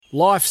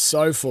Life's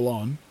so full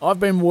on. I've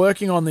been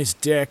working on this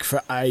deck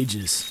for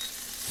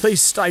ages. These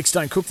steaks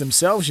don't cook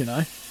themselves, you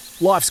know.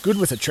 Life's good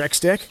with a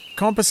Trex deck.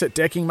 Composite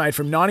decking made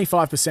from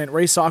 95%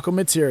 recycled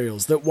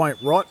materials that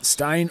won't rot,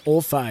 stain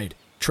or fade.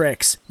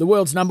 Trex, the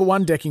world's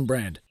 #1 decking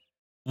brand.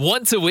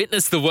 Want to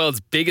witness the world's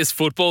biggest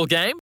football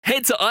game?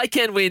 Head to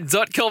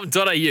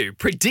iCanWin.com.au,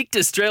 predict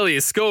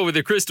Australia's score with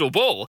a crystal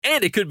ball,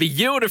 and it could be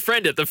you and a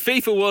friend at the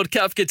FIFA World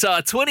Cup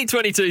Qatar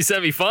 2022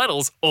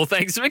 semi-finals, all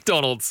thanks to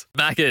McDonald's.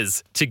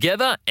 Maccas,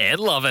 together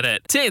and loving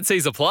it.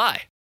 TNCs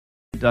apply.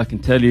 I can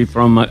tell you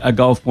from a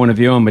golf point of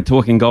view, and we're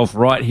talking golf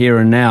right here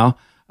and now,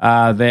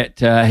 that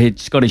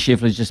Scotty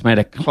Scheffler's just made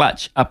a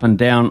clutch up and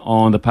down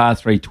on the par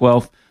 3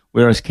 12th,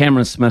 whereas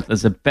Cameron Smith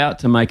is about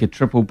to make a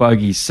triple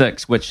bogey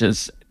 6, which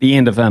is the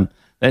end of him.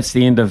 That's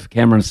the end of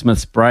Cameron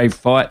Smith's brave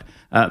fight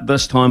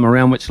this time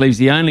around, which leaves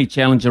the only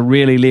challenger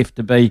really left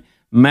to be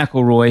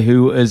McIlroy,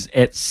 who is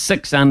at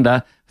 6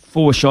 under,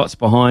 4 shots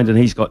behind, and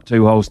he's got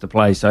 2 holes to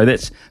play. So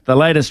that's the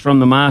latest from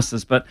the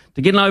Masters. But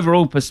to get an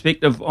overall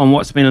perspective on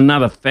what's been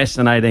another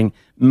fascinating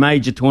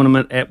major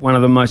tournament at one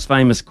of the most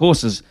famous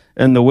courses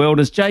in the world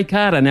is Jay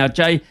Carter. Now,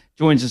 Jay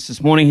joins us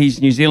this morning.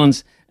 He's New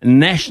Zealand's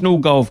national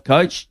golf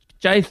coach.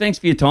 Jay, thanks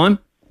for your time.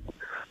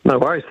 No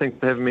worries. Thanks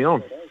for having me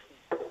on.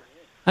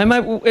 Hey,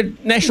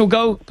 mate, national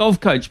golf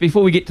coach,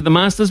 before we get to the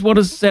Masters, what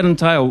does that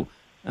entail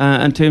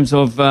in terms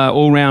of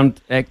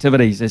all-round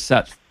activities as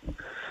such?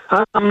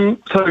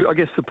 So I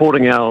guess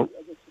supporting our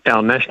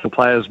national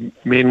players,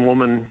 men,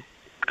 women,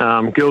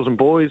 girls and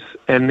boys,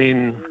 and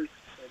then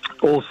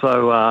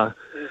also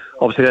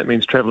obviously that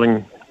means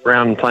travelling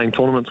around and playing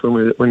tournaments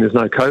when there's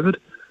no COVID.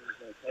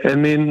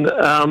 And then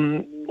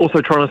also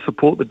trying to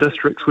support the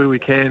districts where we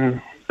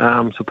can,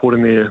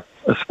 supporting their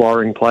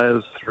aspiring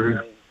players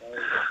through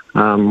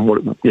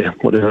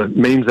whatever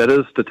means that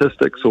is,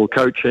 statistics or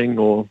coaching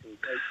or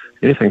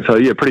anything. So,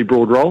 yeah, pretty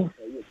broad role.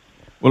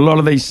 Well, a lot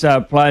of these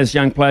players,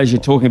 young players you're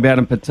talking about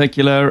in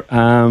particular,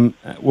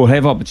 will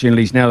have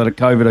opportunities now that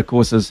COVID, of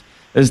course,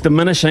 is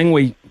diminishing.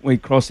 We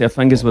cross our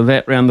fingers with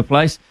that around the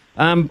place.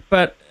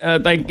 But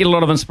they get a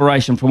lot of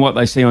inspiration from what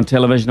they see on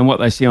television, and what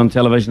they see on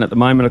television at the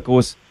moment, of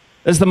course,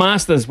 is the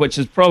Masters, which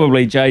is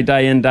probably, Jay,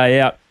 day in, day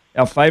out,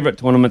 our favourite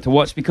tournament to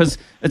watch, because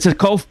it's a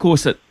golf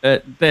course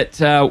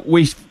that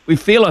we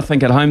feel, I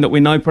think, at home that we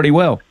know pretty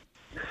well.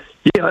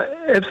 Yeah,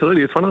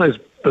 absolutely. It's one of those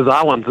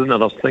bizarre ones, isn't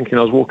it?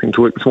 I was walking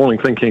to work this morning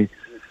thinking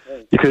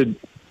you could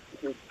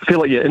feel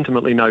like you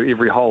intimately know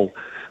every hole,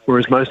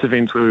 whereas most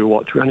events where we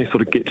watch, we only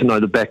sort of get to know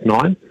the back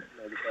 9.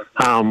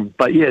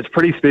 But yeah, it's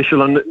pretty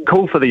special and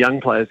cool for the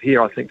young players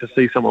here, I think, to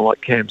see someone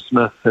like Cam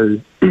Smith, who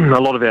a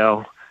lot of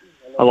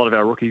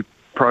our rookie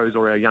pros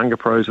or our younger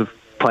pros have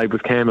played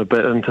with Cam a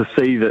bit, and to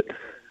see that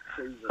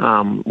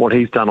what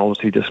he's done,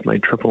 obviously just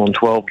made triple on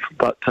 12,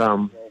 but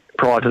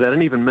prior to that,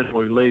 and even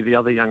Minwoo Lee, the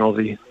other young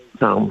Aussie,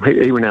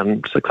 he went out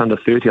in 6 under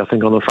 30, I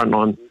think, on the front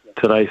line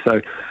today.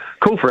 So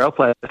cool for our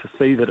players to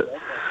see that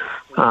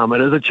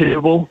it is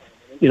achievable,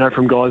 you know,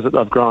 from guys that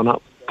they've grown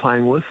up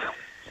playing with.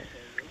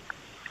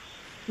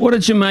 What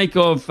did you make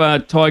of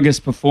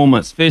Tiger's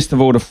performance? First of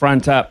all, to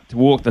front up, to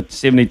walk the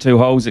 72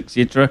 holes,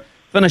 etc.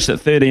 Finished at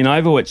 13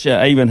 over, which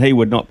even he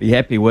would not be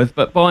happy with.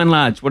 But by and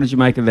large, what did you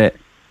make of that?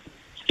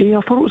 Yeah,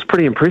 I thought it was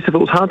pretty impressive. It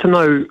was hard to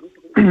know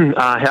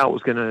how he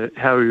was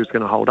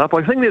going to hold up.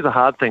 I think there's a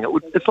hard thing.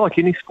 It's like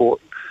any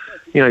sport.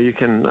 You know, you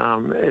can,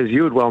 as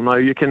you would well know,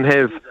 you can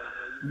have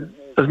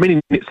as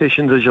many net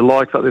sessions as you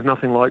like, but there's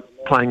nothing like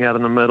playing out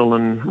in the middle,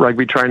 and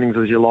rugby trainings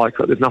as you like,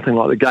 but there's nothing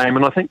like the game.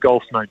 And I think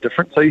golf's no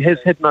different. So he has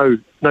had no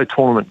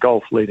tournament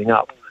golf leading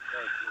up.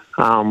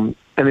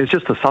 And there's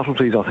just the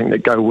subtleties, I think,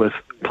 that go with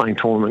playing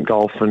tournament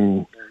golf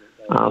and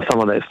some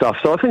of that stuff.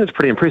 So I think it's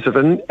pretty impressive.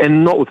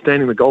 And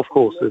notwithstanding, the golf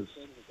course is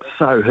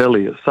so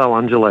hilly, it's so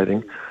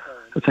undulating.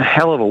 It's a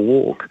hell of a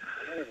walk.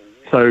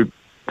 So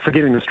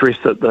forgetting the stress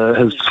that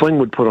his swing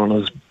would put on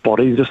his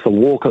body, just the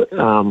walk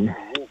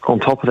on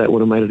top of that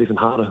would have made it even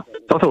harder.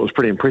 So I thought it was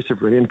pretty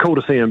impressive, really, and cool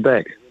to see him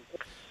back.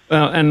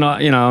 Well, and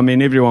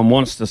everyone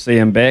wants to see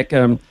him back.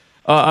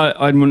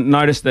 I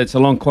noticed that it's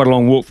quite a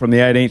long walk from the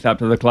 18th up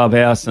to the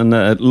clubhouse, and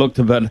it looked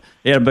a bit.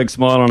 He had a big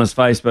smile on his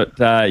face, but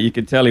you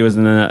could tell he was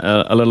in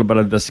a little bit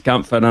of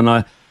discomfort. And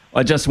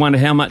I just wonder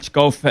how much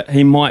golf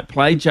he might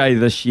play, Jay,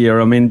 this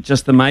year. I mean,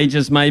 just the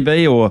majors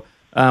maybe, or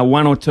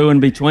 1 or 2 in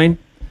between.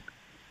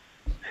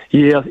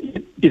 Yeah,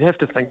 you'd have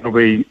to think it'll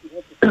be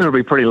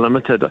pretty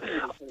limited.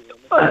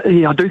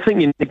 I do think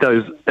you need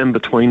those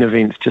in-between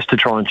events just to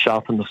try and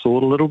sharpen the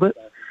sword a little bit.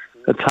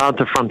 It's hard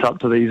to front up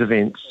to these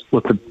events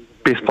with the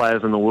best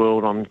players in the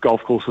world on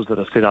golf courses that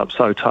are set up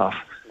so tough.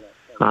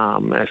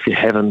 If you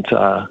haven't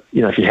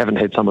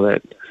had some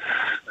of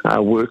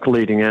that work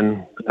leading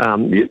in,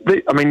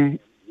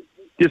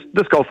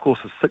 this golf course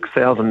is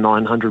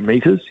 6,900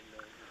 metres,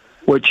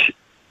 which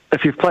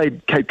if you've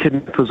played Cape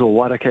Kidnappers or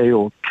Wairake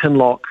or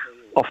Kinloch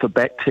off the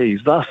back tees,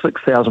 they're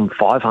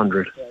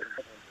 6,500.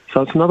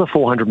 So it's another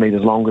 400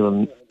 metres longer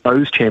than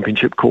those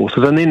championship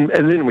courses. And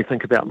then we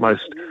think about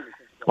most,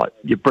 like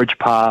your Bridge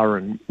Par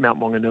and Mount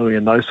Maunganui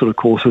and those sort of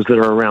courses that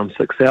are around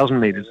 6,000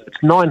 metres.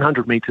 It's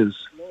 900 metres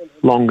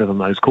longer than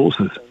those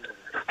courses.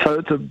 So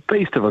it's a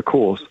beast of a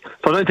course.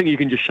 So I don't think you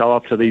can just show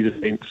up to these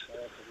events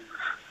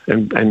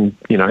and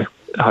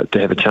hope to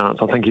have a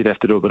chance. I think you'd have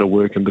to do a bit of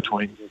work in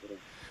between.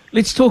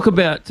 Let's talk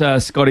about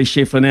Scotty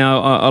Scheffler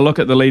now. I look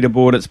at the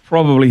leaderboard. It's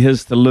probably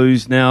his to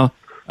lose now.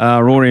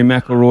 Rory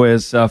McIlroy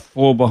is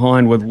 4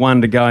 behind with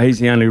 1 to go. He's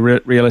the only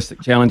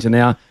realistic challenger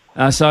now.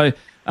 So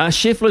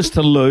Scheffler's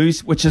to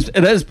lose,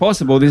 it is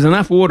possible. There's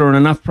enough water and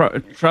enough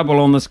trouble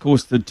on this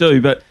course to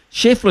do. But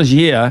Scheffler's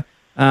year,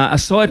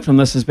 aside from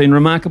this, has been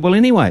remarkable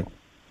anyway.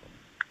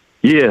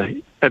 Yeah,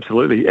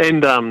 absolutely.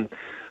 And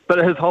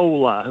but his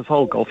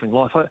whole golfing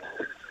life, I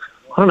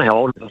don't know how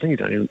old he is. I think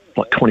he's only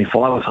like 25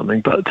 or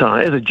something. But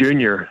as a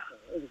junior,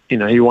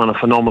 he won a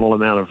phenomenal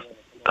amount of.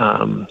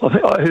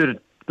 I heard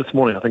it this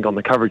morning. I think on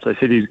the coverage they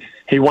said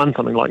he won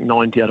something like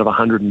 90 out of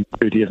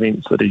 130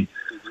 events that he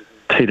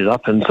teed it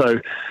up in.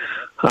 So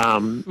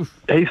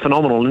he's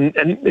phenomenal,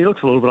 and he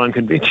looks a little bit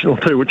unconventional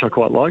too, which I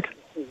quite like.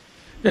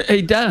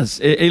 He does.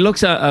 He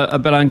looks a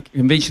bit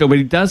unconventional, but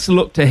he does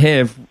look to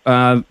have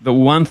the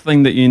one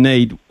thing that you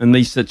need in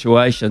these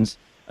situations: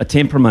 a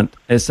temperament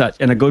as such,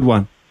 and a good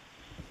one.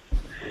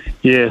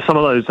 Yeah, some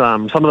of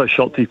those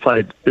shots he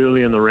played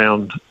early in the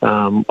round,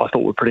 I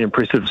thought were pretty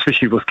impressive,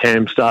 especially with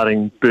Cam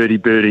starting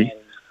birdie,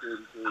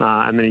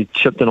 and then he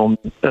chipped in on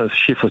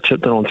Scheffler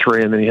chipped in on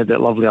 3, and then he had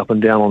that lovely up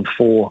and down on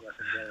 4.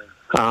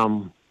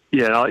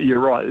 Yeah, you're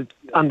right.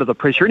 Under the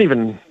pressure, and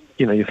even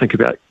you think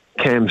about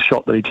Cam's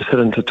shot that he just hit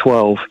into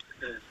 12.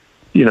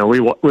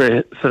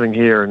 We're sitting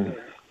here and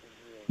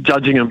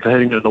judging him for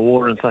hitting it in the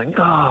water and saying,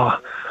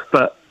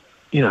 but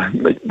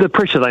the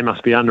pressure they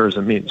must be under is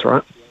immense,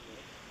 right?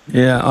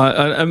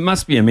 Yeah, it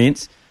must be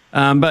immense.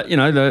 But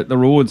the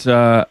rewards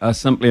are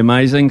simply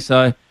amazing.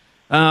 So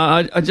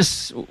I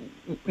just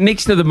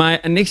next to the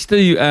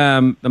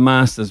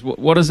Masters,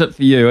 what is it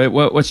for you?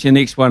 What's your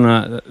next one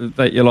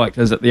that you like?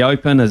 Is it the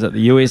Open? Is it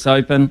the US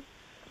Open?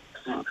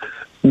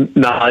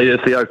 No,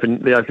 it's the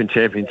Open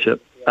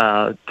Championship.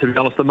 To be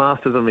honest, the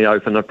Masters and the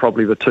Open are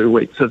probably the 2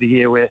 weeks of the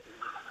year where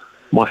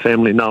my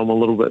family know I'm a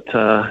little bit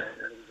out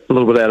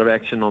of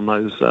action on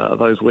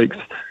those weeks.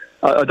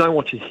 I don't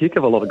watch a heck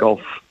of a lot of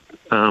golf,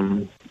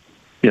 the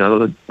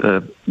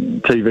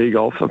TV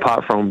golf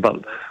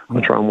but I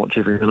try and watch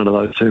every minute of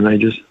those 2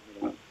 majors.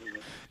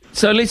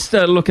 So let's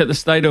look at the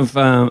state of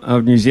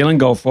New Zealand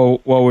golf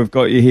while we've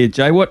got you here,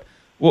 Jay. What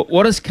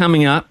is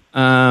coming up? We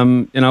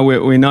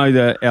know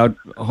that our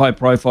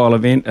high-profile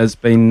event has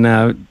been,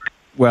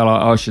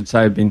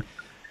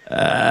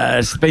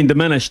 it's been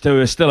diminished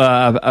to still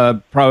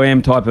a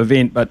Pro-Am type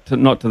event, but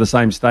not to the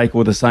same stake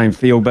or the same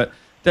field. But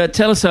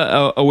tell us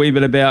a wee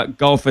bit about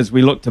golf as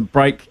we look to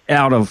break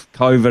out of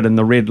COVID and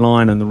the red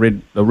line and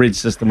the red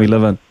system we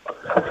live in.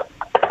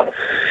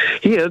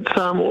 Yeah, it's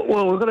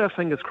we've got our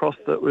fingers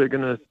crossed that we're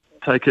going to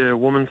take a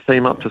women's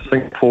team up to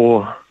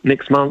Singapore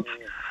next month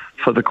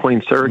for the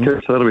Queen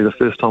Circuit, so that'll be the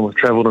first time we've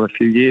travelled in a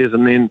few years.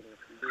 And then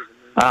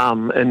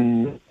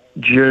in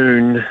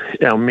June,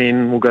 our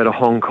men will go to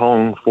Hong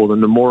Kong for the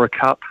Nomura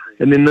Cup.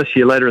 And then this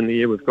year, later in the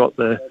year, we've got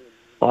the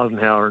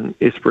Eisenhower and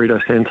Espirito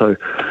Santo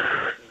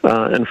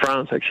in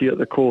France, actually, at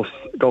the course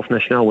Golf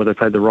National, where they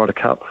played the Ryder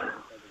Cup.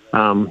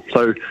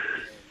 So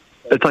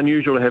it's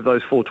unusual to have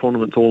those 4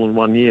 tournaments all in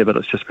 1 year, but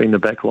it's just been the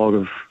backlog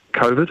of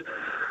COVID.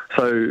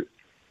 So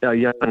our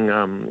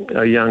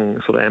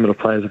young sort of amateur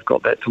players have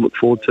got that to look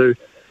forward to.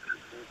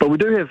 But we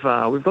do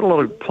have, we've got a lot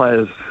of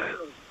players,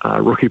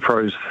 rookie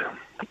pros,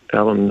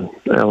 out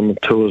on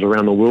tours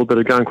around the world that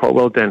are going quite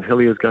well. Dan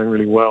Hillier is going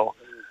really well.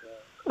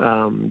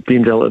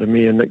 Denzel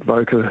Ademir, Nick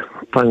Voka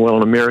playing well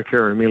in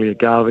America, and Amelia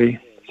Garvey.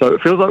 So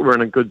it feels like we're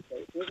in a good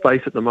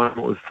space at the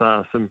moment with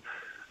some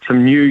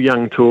new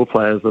young tour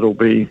players that'll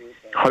be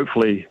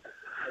hopefully,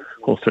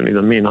 or certainly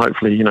the men,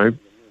 hopefully,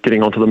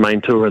 getting onto the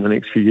main tour in the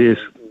next few years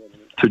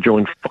to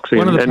join Foxy.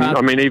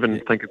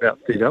 Even think about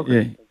Steve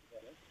Alker.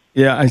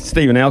 Yeah,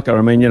 Stephen Alker,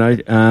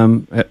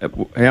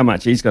 how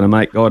much he's going to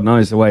make, God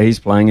knows. The way he's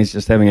playing, he's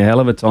just having a hell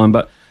of a time.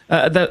 But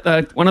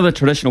one of the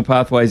traditional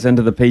pathways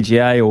into the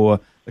PGA or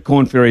the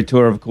Korn Ferry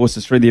Tour, of course,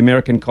 is through the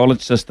American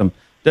college system.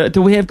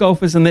 Do we have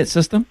golfers in that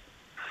system?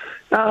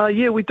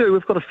 Yeah, we do.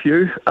 We've got a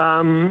few.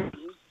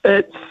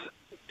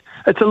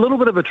 It's a little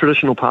bit of a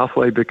traditional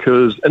pathway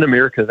because in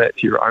America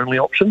that's your only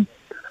option.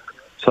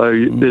 So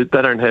they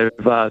don't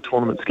have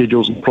tournament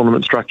schedules and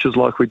tournament structures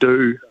like we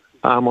do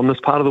on this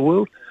part of the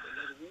world.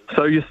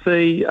 So you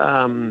see, you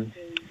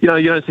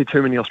don't see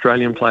too many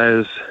Australian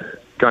players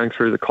going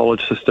through the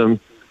college system.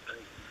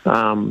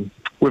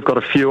 We've got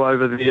a few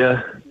over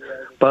there,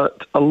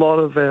 but a lot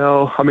of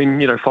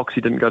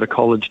Foxy didn't go to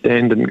college,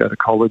 Dan didn't go to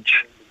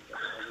college.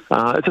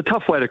 It's a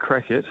tough way to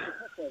crack it.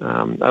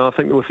 And I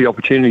think with the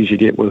opportunities you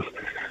get with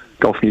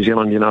Golf New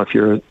Zealand, if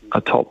you're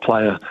a top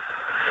player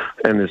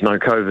and there's no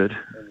COVID,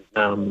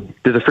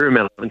 there's a fair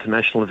amount of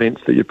international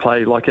events that you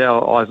play, like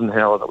our last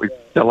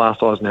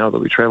Eisenhower that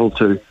we travelled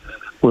to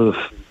with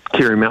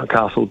Kerry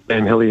Mountcastle,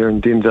 Dan Hillier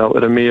and Denzel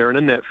Ademir, and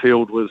in that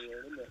field was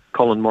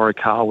Colin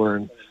Morikawa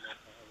and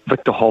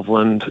Victor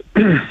Hovland,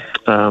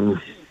 the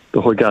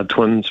Højgaard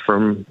twins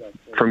from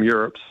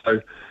Europe.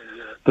 So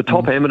the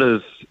top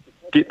amateurs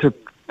get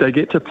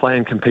to play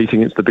and compete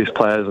against the best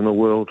players in the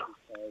world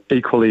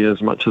equally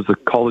as much as the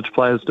college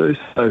players do.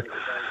 So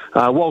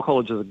while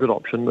college is a good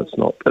option,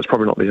 it's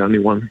probably not the only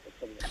one.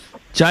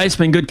 Jay, it's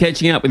been good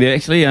catching up with you,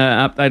 actually.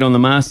 Update on the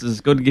Masters.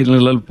 It's good to get a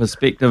little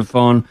perspective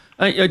on...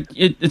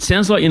 It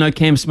sounds like you know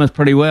Cam Smith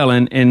pretty well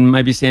and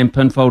maybe Sam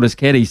Pinfold as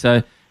caddy.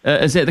 So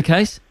is that the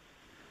case?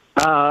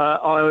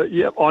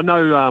 I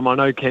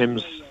know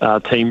Cam's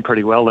team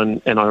pretty well,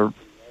 and I've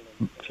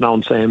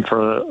known Sam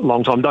for a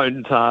long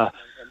time.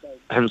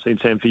 Haven't seen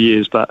Sam for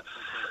years, but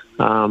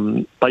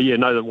yeah,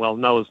 know them well,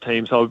 know his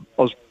team. So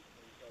I was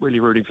really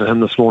rooting for him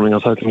this morning. I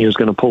was hoping he was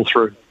going to pull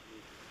through.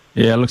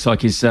 Yeah, it looks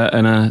like he's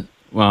I'm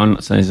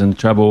not saying he's in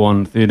trouble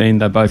on 13.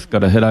 They both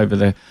got a hit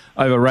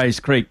over Rays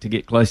Creek to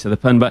get close to the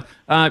pin. But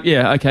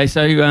okay.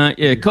 So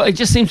it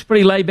just seems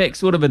pretty laid back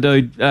sort of a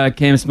dude,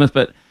 Cam Smith,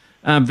 but.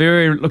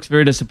 Looks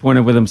very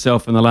disappointed with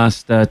himself in the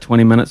last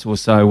 20 minutes or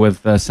so with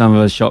some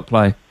of his shot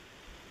play.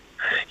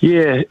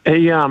 Yeah,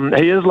 he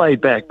is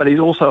laid back, but he's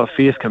also a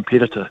fierce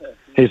competitor.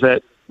 He's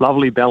that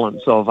lovely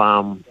balance of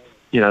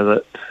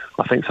that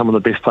I think some of the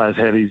best players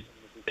have.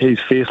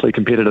 He's fiercely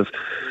competitive,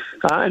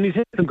 and he's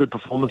had some good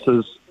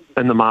performances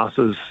in the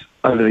Masters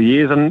over the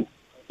years. And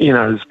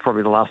it's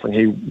probably the last thing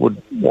he would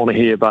want to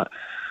hear, but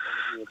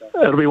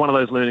it'll be one of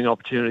those learning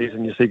opportunities,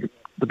 and you see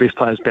the best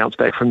players bounce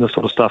back from this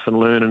sort of stuff and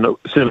learn, and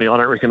certainly I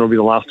don't reckon it'll be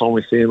the last time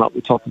we see him up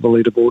the top of the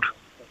leaderboard.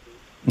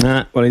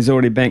 Well, he's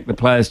already banked the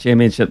Players'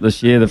 Championship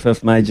this year, the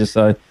 5th major,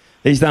 so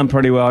he's done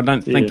pretty well. I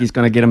don't think he's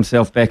going to get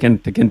himself back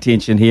into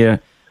contention here.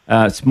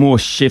 It's more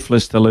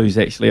Scheffler's to lose,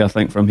 actually, I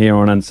think, from here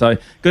on in. So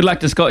good luck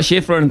to Scott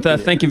Scheffler, and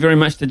thank you very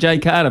much to Jay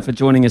Carter for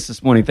joining us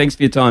this morning. Thanks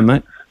for your time,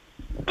 mate.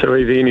 Too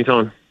easy,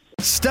 anytime.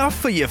 Stuff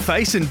for your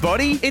face and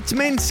body? It's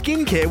men's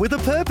skincare with a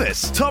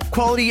purpose. Top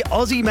quality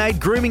Aussie-made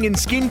grooming and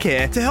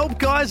skincare to help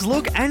guys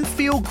look and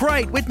feel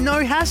great with no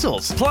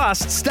hassles. Plus,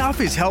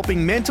 Stuff is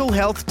helping mental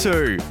health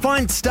too.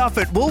 Find Stuff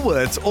at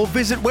Woolworths or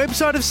visit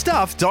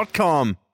websiteofstuff.com.